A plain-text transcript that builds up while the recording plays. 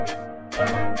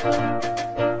Hey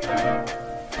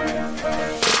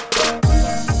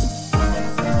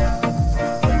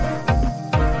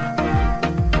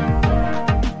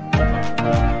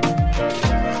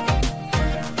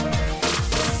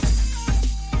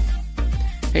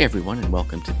everyone, and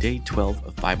welcome to Day 12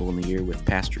 of Bible in the Year with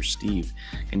Pastor Steve.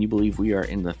 Can you believe we are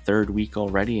in the third week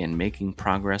already and making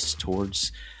progress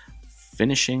towards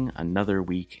finishing another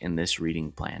week in this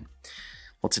reading plan?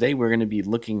 Well, today we're going to be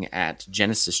looking at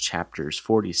Genesis chapters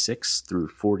 46 through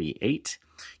 48.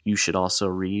 You should also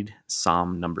read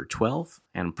Psalm number 12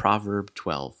 and Proverb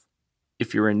 12.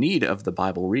 If you're in need of the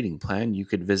Bible reading plan, you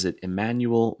could visit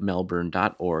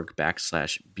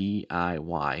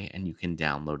emmanuelmelbourne.org/BIY and you can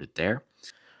download it there.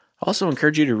 I also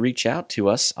encourage you to reach out to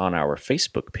us on our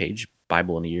Facebook page,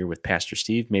 Bible in a Year with Pastor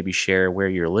Steve. Maybe share where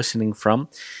you're listening from.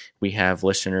 We have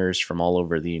listeners from all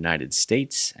over the United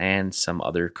States and some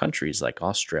other countries like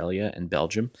Australia and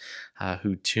Belgium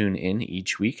who tune in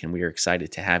each week, and we are excited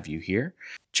to have you here.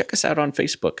 Check us out on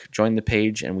Facebook. Join the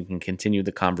page, and we can continue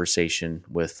the conversation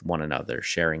with one another,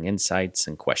 sharing insights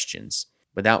and questions.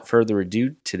 Without further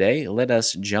ado, today, let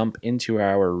us jump into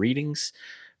our readings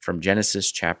from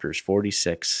Genesis chapters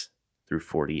 46 through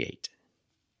 48.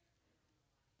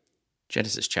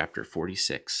 Genesis chapter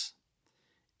 46.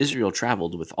 Israel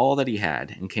traveled with all that he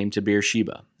had and came to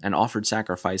Beersheba and offered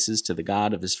sacrifices to the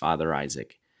God of his father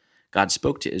Isaac. God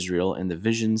spoke to Israel in the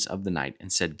visions of the night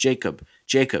and said, "Jacob,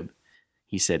 Jacob."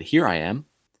 He said, "Here I am."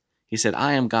 He said,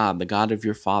 "I am God, the God of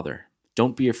your father.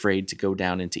 Don't be afraid to go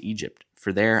down into Egypt,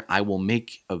 for there I will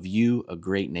make of you a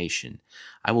great nation.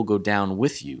 I will go down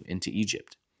with you into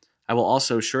Egypt. I will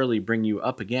also surely bring you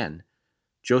up again.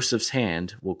 Joseph's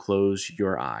hand will close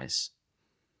your eyes."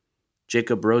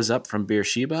 Jacob rose up from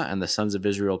Beersheba, and the sons of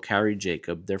Israel carried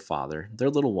Jacob, their father, their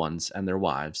little ones, and their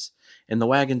wives, in the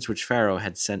wagons which Pharaoh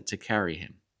had sent to carry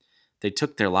him. They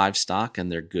took their livestock and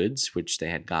their goods, which they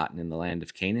had gotten in the land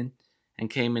of Canaan, and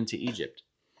came into Egypt.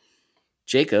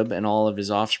 Jacob and all of his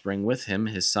offspring with him,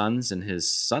 his sons and his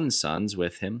sons' sons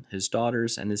with him, his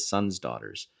daughters and his sons'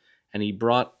 daughters. And he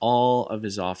brought all of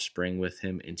his offspring with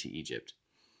him into Egypt.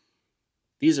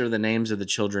 These are the names of the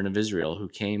children of Israel who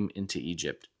came into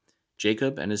Egypt: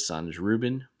 Jacob and his sons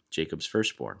Reuben, Jacob's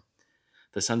firstborn.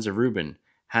 The sons of Reuben,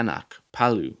 Hanok,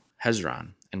 Palu,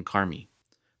 Hezron, and Carmi.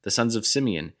 The sons of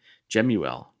Simeon,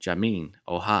 Jemuel, Jamin,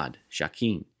 Ohad,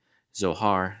 Shakin,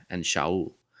 Zohar, and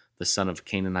Shaul, the son of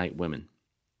Canaanite women.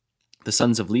 The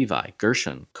sons of Levi,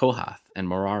 Gershon, Kohath, and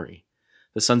Merari.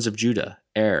 The sons of Judah,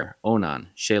 Onan,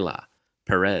 Shelah,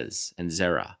 Perez, and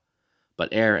Zerah.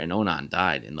 But and Onan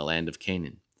died in the land of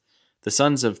Canaan. The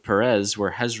sons of Perez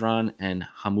were Hezron and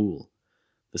Hamul.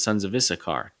 The sons of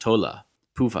Issachar, Tola,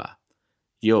 Puva,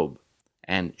 Yob,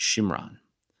 and Shimron.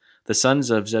 The sons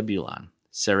of Zebulun,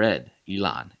 Sered,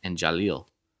 Elon, and Jalil.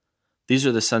 These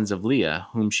are the sons of Leah,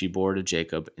 whom she bore to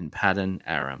Jacob in Paddan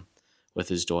Aram, with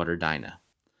his daughter Dinah.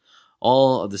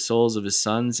 All of the souls of his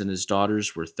sons and his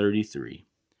daughters were 33.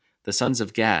 The sons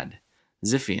of Gad,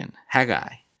 Ziphion,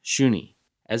 Haggai, Shuni,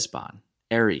 Esbon,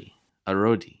 Eri,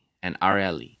 Arodi, and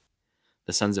Areli.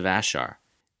 The sons of Ashar,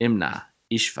 Imnah,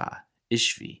 Ishva,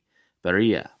 Ishvi,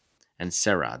 Beriah, and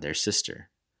Sarah, their sister.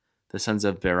 The sons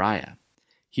of Beriah,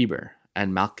 Heber,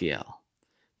 and Malchiel.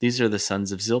 These are the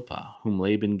sons of Zilpah, whom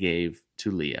Laban gave to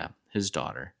Leah, his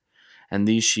daughter, and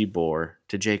these she bore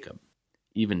to Jacob,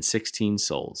 even 16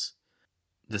 souls.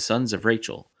 The sons of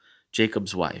Rachel,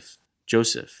 Jacob's wife,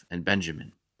 Joseph and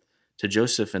Benjamin. To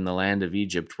Joseph in the land of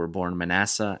Egypt were born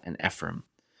Manasseh and Ephraim,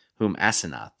 whom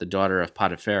Asenath, the daughter of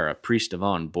Potiphera, priest of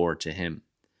On, bore to him.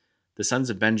 The sons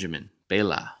of Benjamin,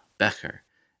 Bela, Becher,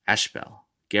 Ashbel,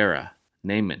 Gera,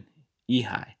 Naaman,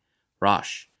 Ehi,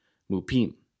 Rosh,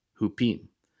 Mupim, Hupim,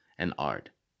 and Ard.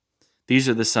 These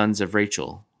are the sons of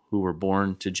Rachel, who were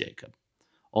born to Jacob.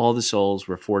 All the souls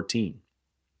were 14.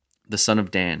 The son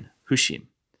of Dan, Hushim.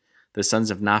 The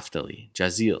sons of Naphtali,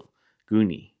 Jazil,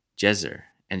 Guni, Jezer,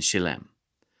 and Shilem.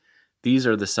 These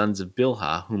are the sons of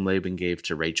Bilhah, whom Laban gave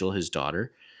to Rachel, his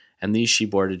daughter, and these she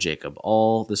bore to Jacob.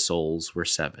 All the souls were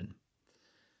 7.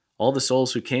 All the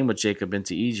souls who came with Jacob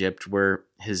into Egypt were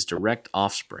his direct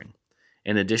offspring.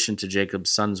 In addition to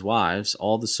Jacob's sons' wives,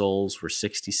 all the souls were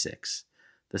 66.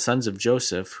 The sons of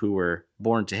Joseph, who were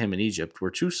born to him in Egypt,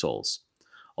 were 2 souls.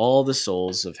 All the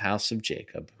souls of house of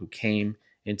Jacob who came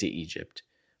into Egypt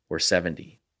were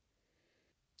 70.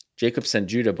 Jacob sent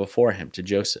Judah before him to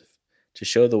Joseph, to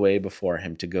show the way before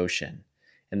him to Goshen,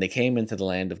 and they came into the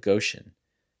land of Goshen.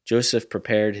 Joseph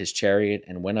prepared his chariot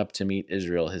and went up to meet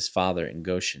Israel his father in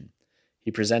Goshen.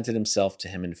 He presented himself to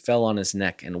him and fell on his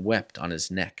neck and wept on his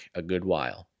neck a good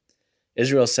while.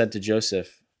 Israel said to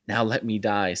Joseph, "Now let me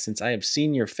die, since I have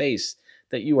seen your face,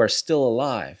 that you are still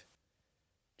alive."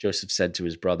 Joseph said to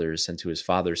his brothers and to his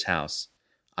father's house,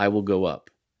 "I will go up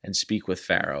and speak with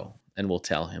Pharaoh, and will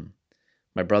tell him,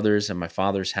 'My brothers and my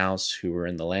father's house who were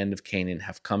in the land of Canaan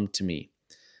have come to me.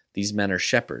 These men are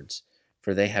shepherds,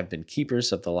 for they have been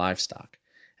keepers of the livestock,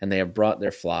 and they have brought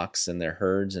their flocks and their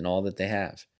herds and all that they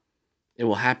have.' It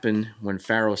will happen when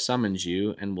Pharaoh summons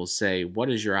you and will say, 'What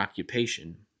is your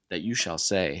occupation?' that you shall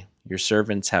say, 'Your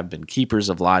servants have been keepers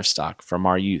of livestock from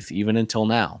our youth even until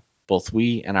now, both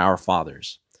we and our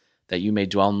fathers, that you may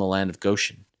dwell in the land of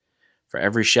Goshen. For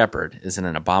every shepherd is an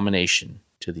abomination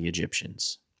to the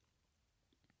Egyptians."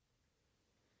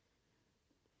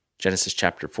 Genesis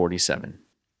chapter 47.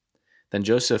 Then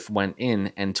Joseph went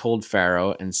in and told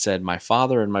Pharaoh and said, "My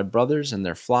father and my brothers and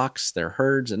their flocks, their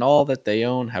herds, and all that they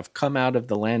own have come out of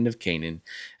the land of Canaan,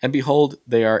 and behold,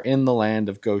 they are in the land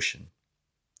of Goshen."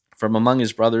 From among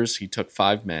his brothers he took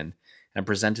 5 men and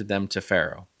presented them to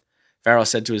Pharaoh. Pharaoh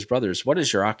said to his brothers, "What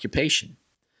is your occupation?"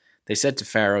 They said to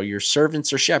Pharaoh, "Your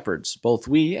servants are shepherds, both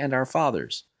we and our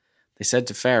fathers." They said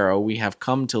to Pharaoh, "We have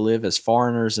come to live as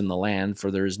foreigners in the land, for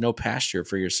there is no pasture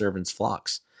for your servants'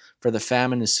 flocks, for the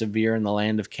famine is severe in the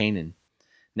land of Canaan.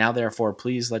 Now therefore,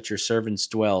 please let your servants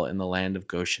dwell in the land of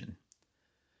Goshen."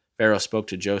 Pharaoh spoke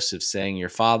to Joseph, saying, "Your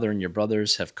father and your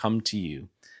brothers have come to you.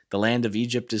 The land of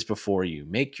Egypt is before you.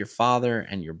 Make your father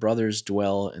and your brothers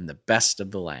dwell in the best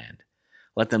of the land.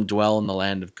 Let them dwell in the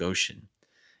land of Goshen.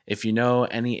 If you know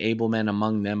any able men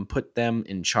among them, put them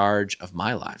in charge of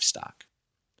my livestock."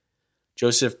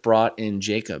 Joseph brought in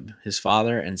Jacob, his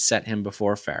father, and set him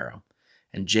before Pharaoh.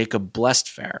 And Jacob blessed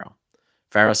Pharaoh.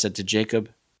 Pharaoh said to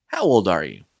Jacob, "How old are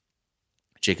you?"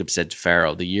 Jacob said to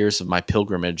Pharaoh, "The years of my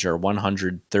pilgrimage are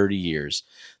 130 years.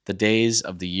 The days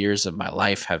of the years of my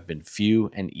life have been few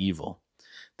and evil.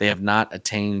 They have not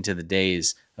attained to the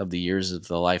days of the years of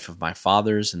the life of my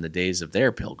fathers and the days of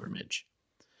their pilgrimage."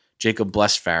 Jacob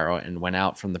blessed Pharaoh and went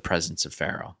out from the presence of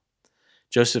Pharaoh.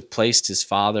 Joseph placed his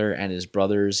father and his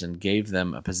brothers and gave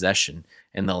them a possession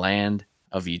in the land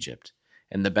of Egypt,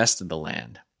 in the best of the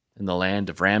land, in the land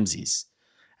of Ramses,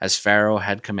 as Pharaoh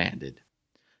had commanded.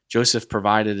 Joseph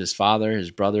provided his father,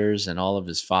 his brothers, and all of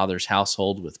his father's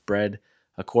household with bread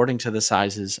according to the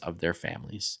sizes of their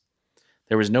families.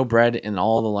 There was no bread in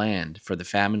all the land, for the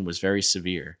famine was very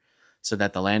severe, so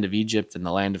that the land of Egypt and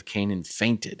the land of Canaan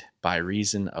fainted by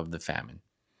reason of the famine.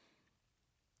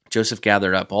 Joseph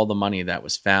gathered up all the money that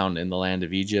was found in the land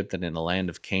of Egypt and in the land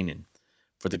of Canaan,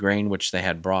 for the grain which they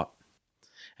had brought.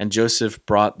 And Joseph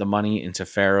brought the money into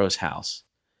Pharaoh's house.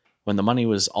 When the money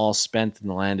was all spent in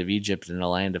the land of Egypt and the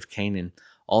land of Canaan,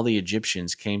 all the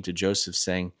Egyptians came to Joseph,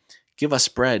 saying, "Give us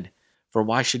bread, for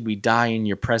why should we die in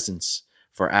your presence?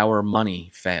 For our money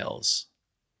fails."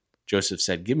 Joseph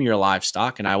said, "Give me your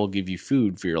livestock, and I will give you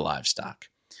food for your livestock,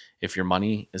 if your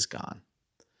money is gone."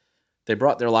 They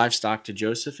brought their livestock to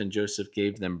Joseph, and Joseph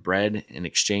gave them bread in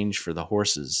exchange for the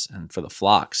horses, and for the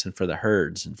flocks, and for the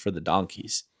herds, and for the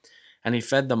donkeys. And he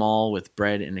fed them all with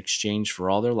bread in exchange for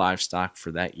all their livestock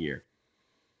for that year.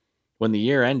 When the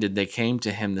year ended, they came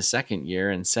to him the second year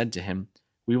and said to him,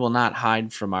 "We will not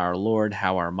hide from our lord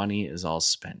how our money is all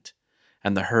spent,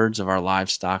 and the herds of our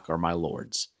livestock are my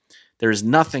lord's. There is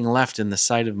nothing left in the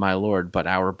sight of my lord but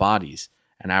our bodies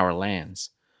and our lands.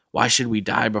 Why should we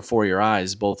die before your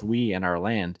eyes, both we and our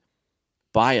land?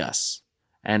 Buy us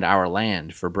and our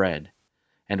land for bread,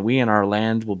 and we and our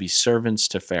land will be servants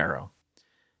to Pharaoh.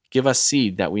 Give us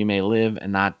seed that we may live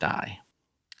and not die,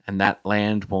 and that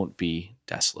land won't be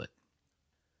desolate."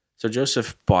 So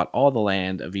Joseph bought all the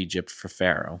land of Egypt for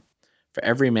Pharaoh. For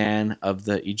every man of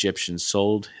the Egyptians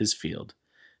sold his field,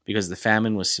 because the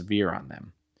famine was severe on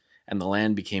them, and the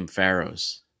land became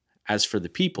Pharaoh's. As for the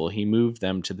people, he moved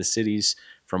them to the cities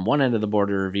from one end of the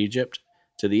border of Egypt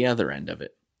to the other end of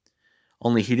it.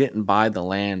 Only he didn't buy the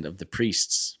land of the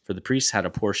priests, for the priests had a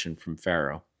portion from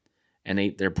Pharaoh, and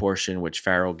ate their portion which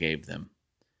Pharaoh gave them.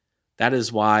 That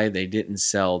is why they didn't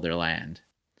sell their land.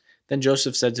 Then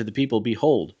Joseph said to the people,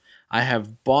 "Behold, I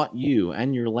have bought you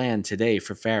and your land today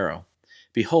for Pharaoh.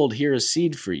 Behold, here is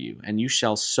seed for you, and you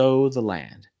shall sow the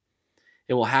land.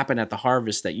 It will happen at the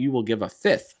harvest that you will give a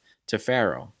fifth to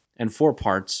Pharaoh, and 4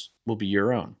 parts will be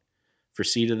your own, for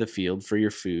seed of the field, for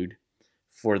your food,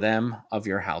 for them of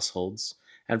your households,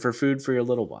 and for food for your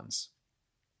little ones."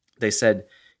 They said,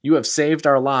 "You have saved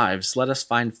our lives. Let us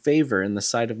find favor in the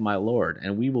sight of my lord,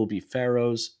 and we will be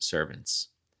Pharaoh's servants."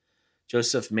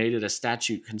 Joseph made it a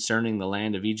statute concerning the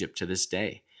land of Egypt to this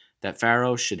day, that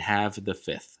Pharaoh should have the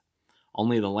fifth.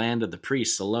 Only the land of the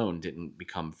priests alone didn't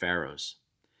become Pharaoh's.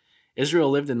 Israel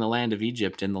lived in the land of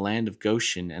Egypt, in the land of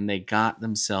Goshen, and they got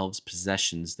themselves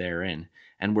possessions therein,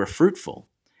 and were fruitful,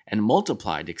 and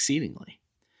multiplied exceedingly.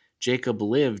 Jacob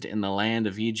lived in the land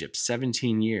of Egypt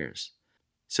 17 years.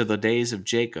 So the days of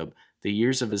Jacob, the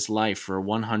years of his life, were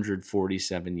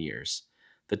 147 years.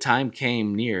 The time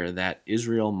came near that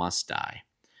Israel must die.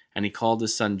 And he called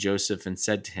his son Joseph and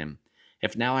said to him,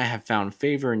 If now I have found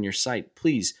favor in your sight,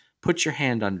 please put your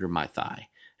hand under my thigh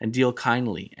and deal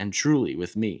kindly and truly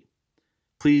with me.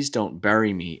 Please don't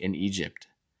bury me in Egypt.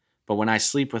 But when I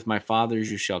sleep with my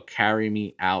fathers, you shall carry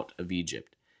me out of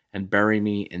Egypt and bury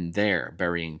me in their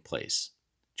burying place.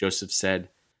 Joseph said,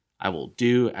 I will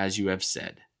do as you have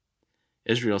said.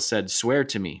 Israel said, Swear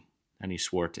to me. And he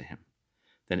swore to him.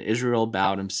 Then Israel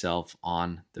bowed himself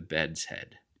on the bed's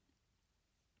head.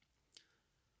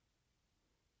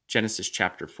 Genesis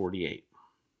chapter 48.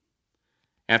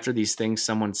 After these things,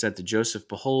 someone said to Joseph,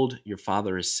 Behold, your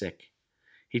father is sick.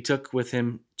 He took with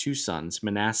him 2 sons,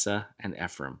 Manasseh and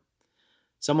Ephraim.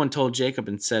 Someone told Jacob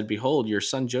and said, Behold, your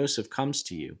son Joseph comes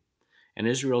to you. And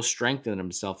Israel strengthened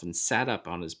himself and sat up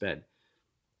on his bed.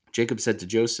 Jacob said to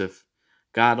Joseph,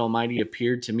 God Almighty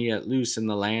appeared to me at Luz in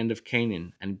the land of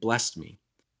Canaan and blessed me,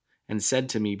 and said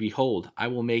to me, Behold, I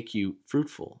will make you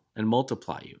fruitful and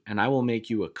multiply you, and I will make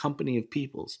you a company of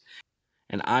peoples,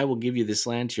 and I will give you this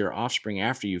land to your offspring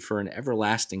after you for an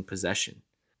everlasting possession.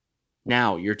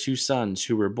 Now your 2 sons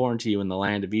who were born to you in the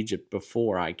land of Egypt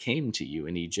before I came to you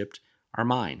in Egypt are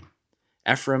mine.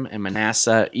 Ephraim and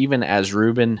Manasseh, even as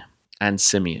Reuben and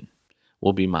Simeon,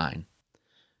 will be mine.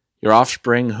 Your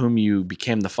offspring, whom you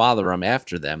became the father of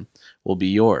after them, will be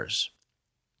yours.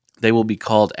 They will be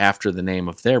called after the name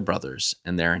of their brothers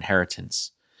and their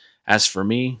inheritance. As for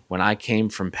me, when I came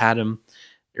from Paddan,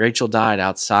 Rachel died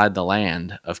outside the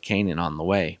land of Canaan on the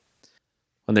way,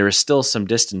 when there was still some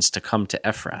distance to come to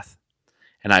Ephrath.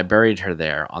 And I buried her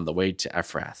there on the way to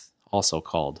Ephrath, also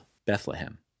called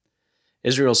Bethlehem.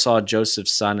 Israel saw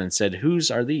Joseph's son and said,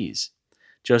 Whose are these?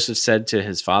 Joseph said to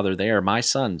his father, They are my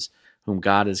sons, whom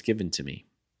God has given to me.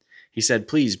 He said,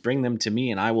 Please bring them to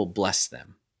me, and I will bless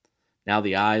them. Now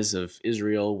the eyes of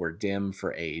Israel were dim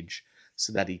for age,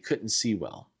 so that he couldn't see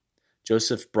well.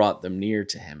 Joseph brought them near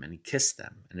to him, and he kissed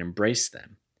them and embraced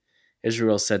them.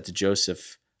 Israel said to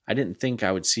Joseph, I didn't think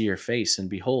I would see your face, and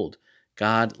behold,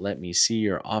 God let me see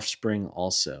your offspring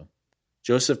also.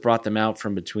 Joseph brought them out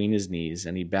from between his knees,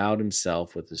 and he bowed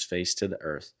himself with his face to the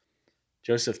earth.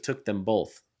 Joseph took them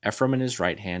both, Ephraim in his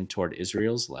right hand toward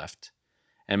Israel's left,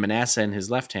 and Manasseh in his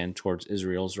left hand towards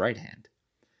Israel's right hand,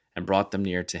 and brought them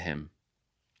near to him.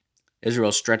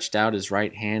 Israel stretched out his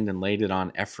right hand and laid it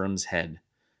on Ephraim's head,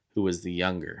 who was the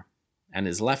younger, and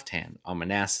his left hand on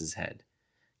Manasseh's head,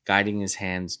 guiding his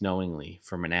hands knowingly,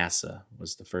 for Manasseh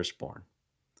was the firstborn.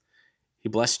 He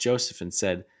blessed Joseph and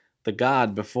said, The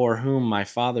God before whom my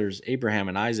fathers Abraham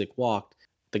and Isaac walked,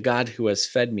 the God who has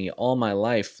fed me all my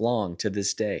life long to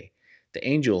this day, the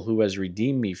angel who has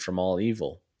redeemed me from all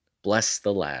evil, bless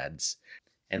the lads,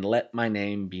 and let my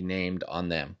name be named on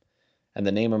them, and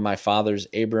the name of my fathers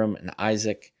Abram and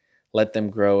Isaac, let them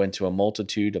grow into a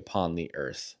multitude upon the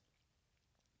earth.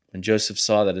 When Joseph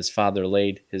saw that his father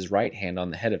laid his right hand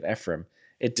on the head of Ephraim,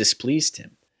 it displeased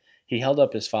him. He held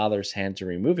up his father's hand to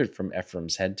remove it from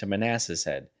Ephraim's head to Manasseh's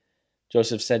head.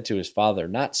 Joseph said to his father,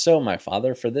 Not so, my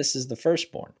father, for this is the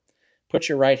firstborn. Put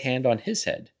your right hand on his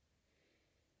head.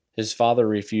 His father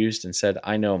refused and said,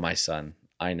 I know, my son,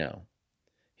 I know.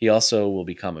 He also will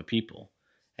become a people,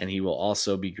 and he will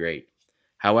also be great.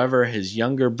 However, his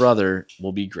younger brother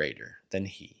will be greater than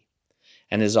he,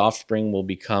 and his offspring will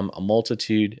become a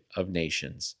multitude of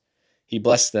nations. He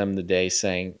blessed them the day,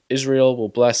 saying, Israel will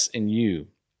bless in you,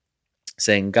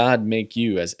 saying, God make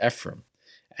you as Ephraim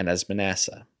and as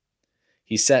Manasseh.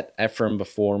 He set Ephraim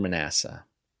before Manasseh.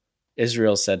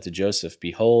 Israel said to Joseph,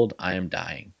 Behold, I am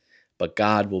dying, but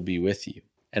God will be with you,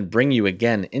 and bring you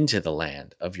again into the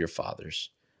land of your fathers.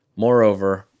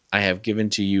 Moreover, I have given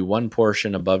to you one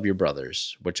portion above your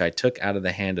brothers, which I took out of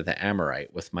the hand of the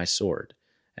Amorite with my sword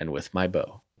and with my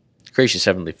bow. Gracious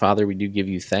Heavenly Father, we do give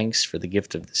you thanks for the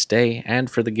gift of this day and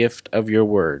for the gift of your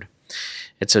word.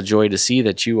 It's a joy to see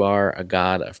that you are a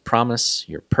God of promise,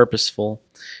 you're purposeful,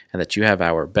 and that you have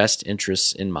our best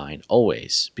interests in mind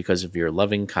always because of your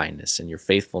loving kindness and your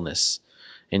faithfulness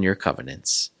in your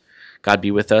covenants. God,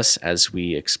 be with us as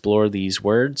we explore these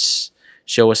words.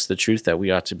 Show us the truth that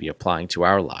we ought to be applying to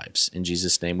our lives. In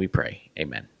Jesus' name we pray.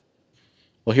 Amen.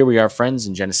 Well, here we are, friends,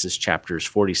 in Genesis chapters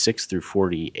 46 through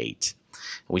 48.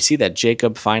 We see that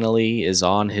Jacob finally is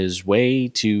on his way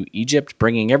to Egypt,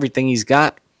 bringing everything he's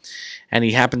got. And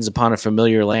he happens upon a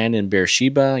familiar land in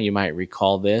Beersheba. You might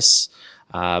recall this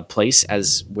place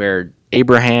as where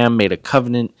Abraham made a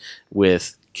covenant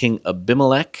with King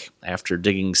Abimelech after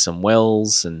digging some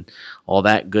wells and all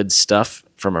that good stuff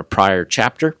from a prior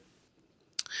chapter.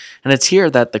 And it's here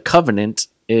that the covenant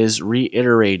is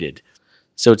reiterated.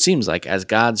 So it seems like as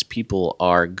God's people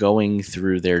are going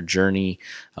through their journey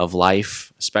of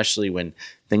life, especially when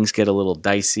things get a little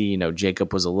dicey,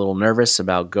 Jacob was a little nervous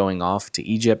about going off to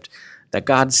Egypt, that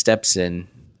God steps in,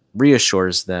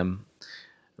 reassures them,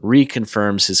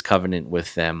 reconfirms his covenant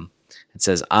with them, and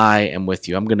says, I am with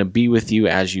you. I'm going to be with you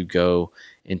as you go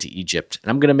into Egypt. And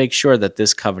I'm going to make sure that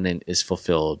this covenant is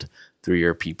fulfilled through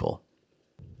your people.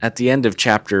 At the end of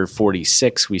chapter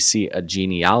 46, we see a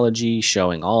genealogy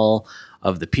showing all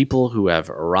of the people who have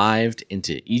arrived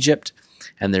into Egypt.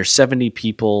 And there's 70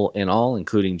 people in all,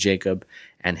 including Jacob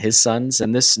and his sons.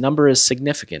 And this number is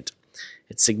significant.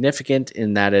 It's significant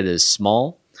in that it is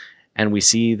small. And we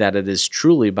see that it is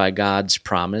truly by God's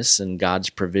promise and God's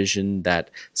provision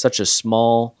that such a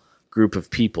small group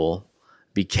of people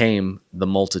became the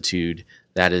multitude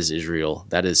that is Israel,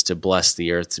 that is to bless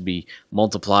the earth, to be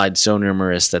multiplied so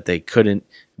numerous that they couldn't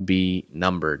be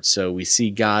numbered. So we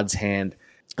see God's hand,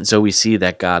 and so we see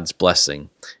that God's blessing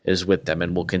is with them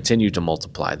and will continue to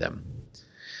multiply them.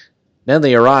 Now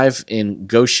they arrive in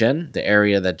Goshen, the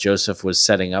area that Joseph was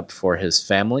setting up for his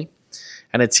family.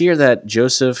 And it's here that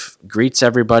Joseph greets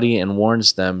everybody and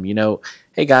warns them,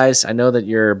 hey guys, I know that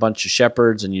you're a bunch of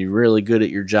shepherds and you're really good at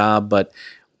your job, but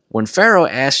when Pharaoh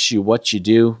asks you what you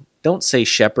do, don't say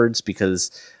shepherds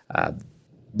because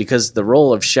the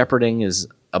role of shepherding is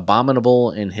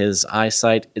abominable in his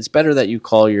eyesight. It's better that you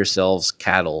call yourselves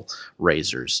cattle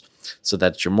raisers so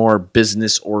that you're more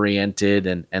business oriented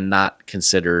and not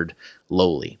considered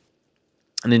lowly.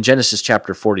 And in Genesis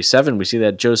chapter 47, we see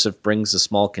that Joseph brings a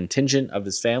small contingent of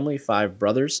his family, 5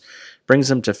 brothers, brings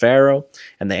them to Pharaoh,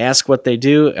 and they ask what they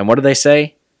do, and what do they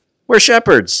say? We're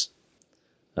shepherds.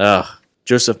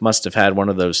 Joseph must have had one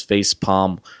of those face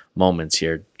palm moments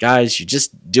here. Guys, you're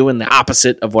just doing the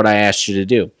opposite of what I asked you to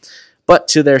do. But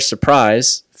to their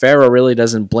surprise, Pharaoh really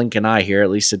doesn't blink an eye here, at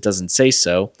least it doesn't say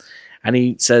so. And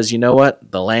he says, you know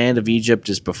what? The land of Egypt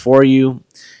is before you.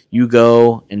 You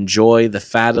go enjoy the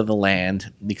fat of the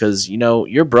land because,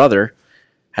 your brother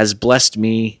has blessed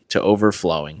me to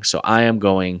overflowing. So I am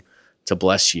going to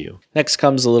bless you. Next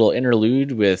comes a little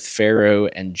interlude with Pharaoh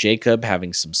and Jacob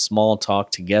having some small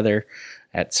talk together.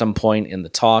 At some point in the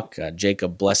talk,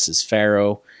 Jacob blesses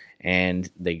Pharaoh and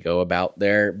they go about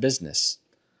their business.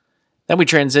 Then we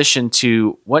transition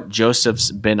to what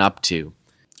Joseph's been up to.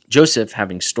 Joseph,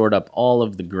 having stored up all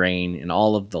of the grain and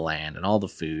all of the land and all the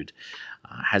food,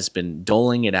 has been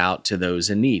doling it out to those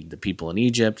in need, the people in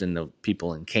Egypt and the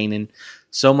people in Canaan,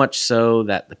 so much so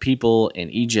that the people in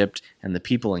Egypt and the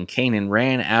people in Canaan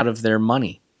ran out of their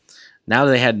money. Now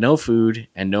they had no food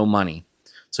and no money.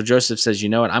 So Joseph says, you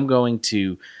know what, I'm going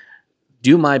to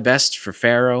do my best for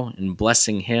Pharaoh in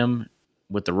blessing him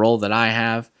with the role that I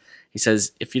have. He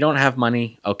says, if you don't have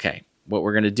money, okay, what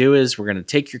we're going to do is we're going to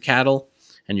take your cattle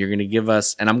and you're going to give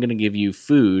us, and I'm going to give you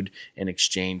food in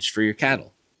exchange for your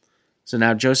cattle. So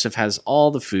now Joseph has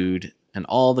all the food and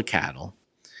all the cattle,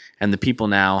 and the people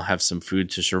now have some food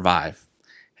to survive.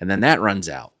 And then that runs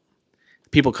out.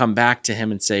 People come back to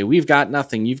him and say, we've got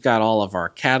nothing. You've got all of our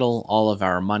cattle, all of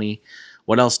our money.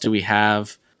 What else do we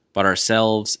have but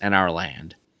ourselves and our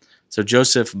land? So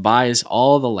Joseph buys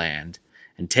all the land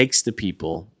and takes the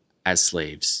people as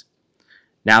slaves.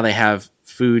 Now they have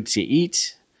food to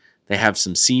eat. They have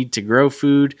some seed to grow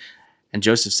food. And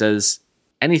Joseph says,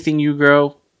 anything you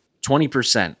grow,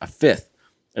 20%, a fifth,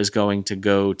 is going to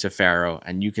go to Pharaoh,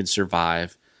 and you can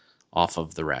survive off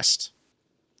of the rest.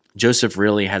 Joseph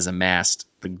really has amassed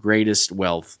the greatest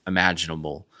wealth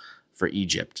imaginable for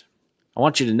Egypt. I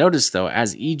want you to notice, though,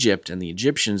 as Egypt and the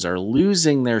Egyptians are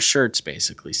losing their shirts,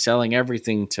 basically, selling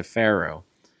everything to Pharaoh,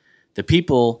 the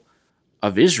people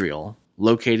of Israel,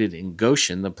 located in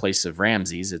Goshen, the place of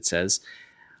Ramses, it says,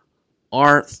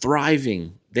 are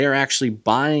thriving. They're actually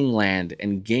buying land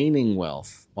and gaining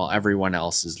wealth while everyone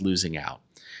else is losing out.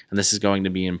 And this is going to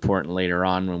be important later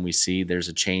on when we see there's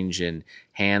a change in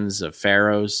hands of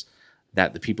pharaohs,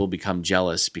 that the people become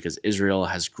jealous because Israel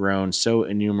has grown so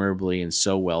innumerably and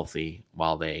so wealthy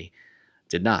while they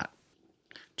did not.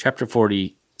 Chapter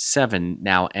 47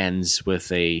 now ends with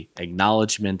a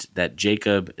acknowledgement that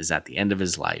Jacob is at the end of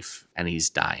his life and he's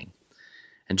dying.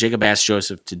 And Jacob asks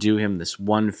Joseph to do him this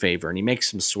one favor, and he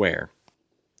makes him swear.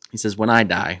 He says, when I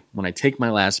die, when I take my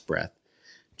last breath,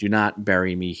 do not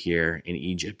bury me here in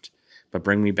Egypt, but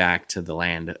bring me back to the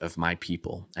land of my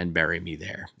people and bury me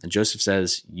there. And Joseph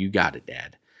says, you got it,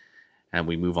 Dad. And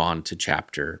we move on to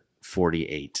chapter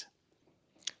 48.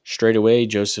 Straight away,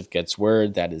 Joseph gets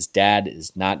word that his dad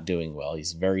is not doing well.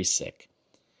 He's very sick.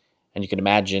 And you can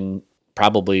imagine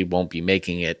probably won't be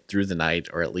making it through the night,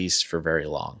 or at least for very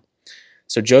long.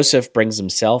 So Joseph brings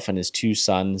himself and his 2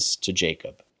 sons to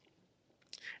Jacob.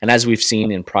 And as we've seen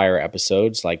in prior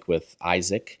episodes, like with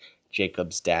Isaac,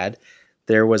 Jacob's dad,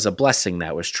 there was a blessing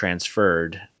that was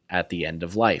transferred at the end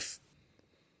of life.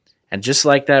 And just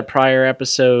like that prior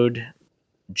episode,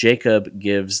 Jacob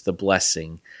gives the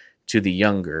blessing to the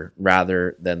younger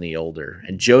rather than the older.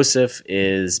 And Joseph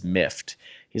is miffed.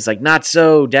 He's like, "Not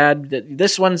so, Dad.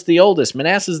 This one's the oldest.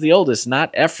 Manasseh's the oldest,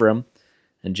 not Ephraim."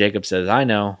 And Jacob says, I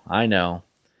know.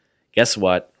 Guess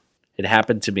what? It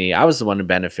happened to me. I was the one who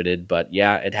benefited, but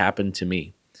yeah, it happened to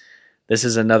me. This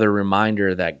is another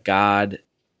reminder that God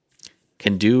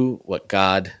can do what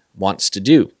God wants to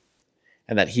do,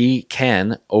 and that he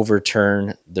can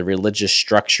overturn the religious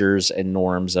structures and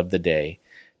norms of the day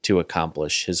to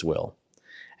accomplish his will.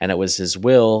 And it was his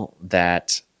will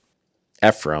that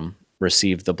Ephraim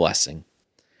received the blessing.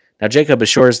 Now, Jacob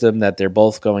assures them that they're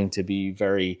both going to be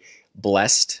very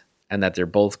blessed and that they're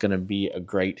both going to be a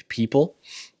great people.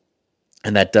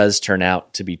 And that does turn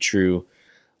out to be true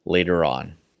later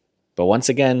on. But once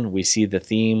again, we see the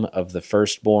theme of the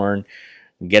firstborn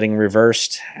getting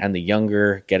reversed and the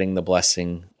younger getting the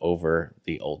blessing over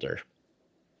the older.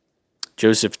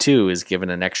 Joseph, too, is given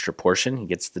an extra portion. He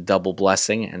gets the double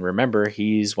blessing. And remember,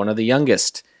 he's one of the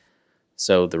youngest.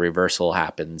 So the reversal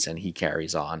happens and he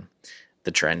carries on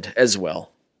the trend as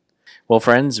well. Well,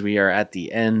 friends, we are at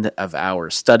the end of our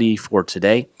study for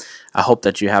today. I hope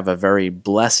that you have a very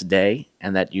blessed day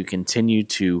and that you continue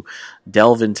to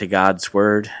delve into God's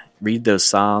Word, read those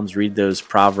Psalms, read those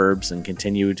Proverbs, and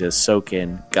continue to soak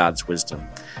in God's wisdom.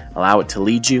 Allow it to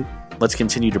lead you. Let's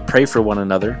continue to pray for one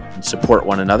another and support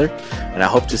one another, and I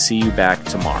hope to see you back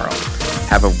tomorrow.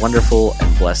 Have a wonderful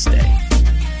and blessed day.